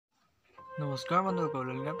নমস্কাৰ বন্ধুসকল,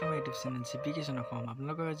 welcome to my YouTube channel সিপিকেশন Assam.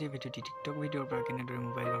 আপোনালোকৰ আজি ভিডিঅ'টি টিকটক ভিডিঅ'ৰ পৰা কেনেদৰে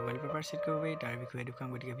মোবাইলৰ ৱালপেপাৰ ছেট কৰিব পাৰি তাৰ বিষয়ে দেখুৱাম,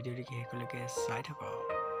 গতিকে ভিডিঅ'টি শেষলৈকে চাই থাকক।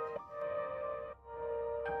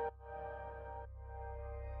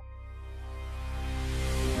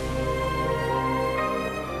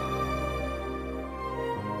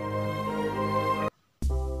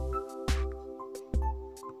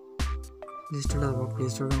 লিষ্টত যাব প্লে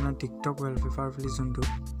ষ্ট'ৰ আপোনাৰ টিকটক ৱালপেপাৰ বুলি যোনটো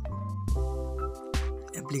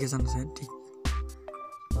এপ্লিকেশ্যন আছে,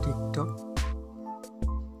 টিকটক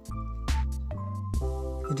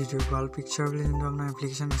এডিটৰ ৱাল পিকচাৰ বুলি যোনটো আপোনাৰ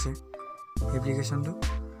এপ্লিকেশ্যন আছে, এপ্লিকেশ্যনটো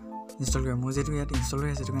ইনষ্টল কৰিব। মোৰ যিহেতু ইয়াত ইনষ্টল হৈ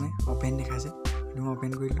আছে, সেইটো কাৰণে অ'পেন দেখাইছে, সেইটো মই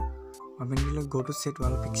অ'পেন কৰিলোঁ। অ'পেন কৰিলে গ' টু ছেট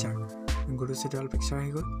ৱাল পিকচাৰ, গ' টু ছেট ৱাল পিকচাৰ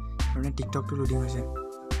আহি গ'ল। আৰু টিকটকটো লোডিং হৈছে।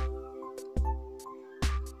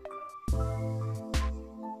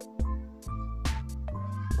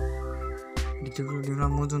 টিকটকটো লোডিং হোৱা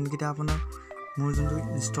মোৰ যোনকেইটা মোৰ যোনটো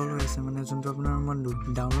ইনষ্টল হৈ আছে, মানে যোনটো আপোনাৰ মই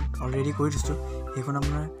ডাউনলোড অলৰেডি কৰি থৈছোঁ, সেইখন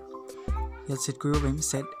আপোনাৰ ইয়াত ছেট কৰিব পাৰিম।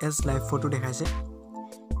 ছেট এজ লাইভ ফটো দেখাইছে,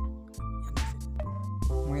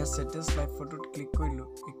 মই ইয়াত ছেট এজ লাইভ ফটোত ক্লিক কৰিলোঁ।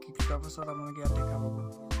 ক্লিক কৰাৰ পাছত আপোনালোকে ইয়াত দেখা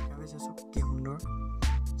পাইছে, চব কি সুন্দৰ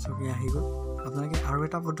চবি আহি গ'ল। আপোনালোকে আৰু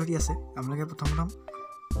এটা পদ্ধতি আছে, আপোনালোকে প্ৰথম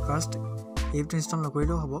ফাৰ্ষ্ট এপটো ইনষ্টল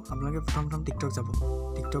নকৰিলেও হ'ব। আপোনালোকে প্ৰথম টিকটক যাব,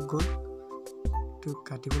 টিকটক গ'ল, এইটো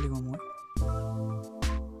কাটিব লাগিব। মই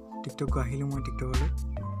টিকটক আহিলোঁ, মই টিকটকলৈ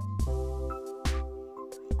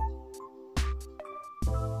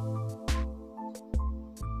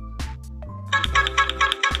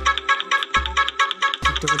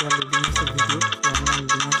টিকটকত লোডিং আছে ভিডিঅ',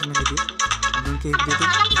 আপোনালোকে এই ভিডিঅ'টো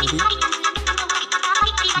যদি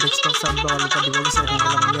ডেস্কটপ চাইড বা ৱালপেপাৰ দিব বিচাৰে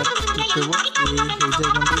তেনেহ'লে আপুনি ইয়াত ক্লিক কৰিব। এই সেউজীয়া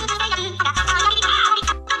আইকনটো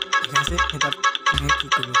দেখাইছে, সেই তাত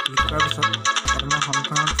ক্লিক কৰিব। ক্লিক কৰাৰ পিছত আপোনাৰ সন্মুখত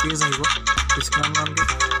পেজ আহিব। পেজখনত আপোনালোকে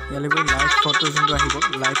ইয়ালৈ গৈ লাইভ ফটো যোনটো আহিব,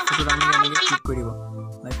 লাইভ ফটোত আপোনালোকে এনেকৈ ক্লিক কৰিব।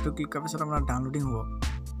 লাইভটো ক্লিক কৰাৰ পিছত আপোনাৰ ডাউনলোডিং হ'ব।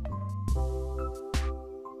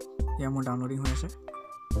 এয়া মোৰ ডাউনলোডিং হৈ আছে।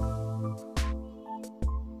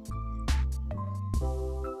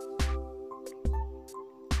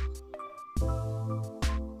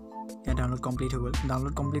 ডাউনলোড কমপ্লিট হৈ গ'ল।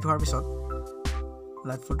 ডাউনলোড কমপ্লিট হোৱাৰ পিছত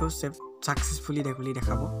লাইভ ফটো ছেভ ছাকচেছফুলি বুলি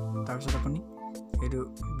দেখাব। তাৰপিছত আপুনি এইটো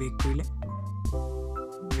বেক কৰিলে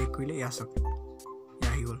এয়া চাওক,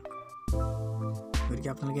 এয়া আহি গ'ল। গতিকে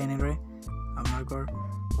আপোনালোকে এনেদৰে আপোনালোকৰ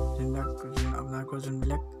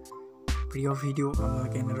যোনবিলাক প্ৰিয় ভিডিঅ'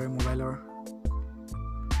 আপোনালোকে এনেদৰে মোবাইলৰ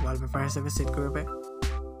ৱালপেপাৰ হিচাপে ছেট কৰিব পাৰে।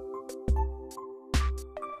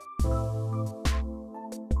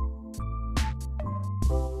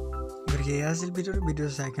 গতিকে এয়া আছিল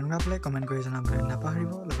ভিডিঅ'টো চাই কেনেকুৱা পালে কমেণ্ট কৰি জনাবলৈ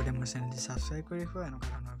নাপাহৰিব। লগতে মোৰ চেনেলটি ছাবস্ক্ৰাইব কৰি ৰাখিব এনেকুৱা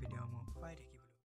ধৰণৰ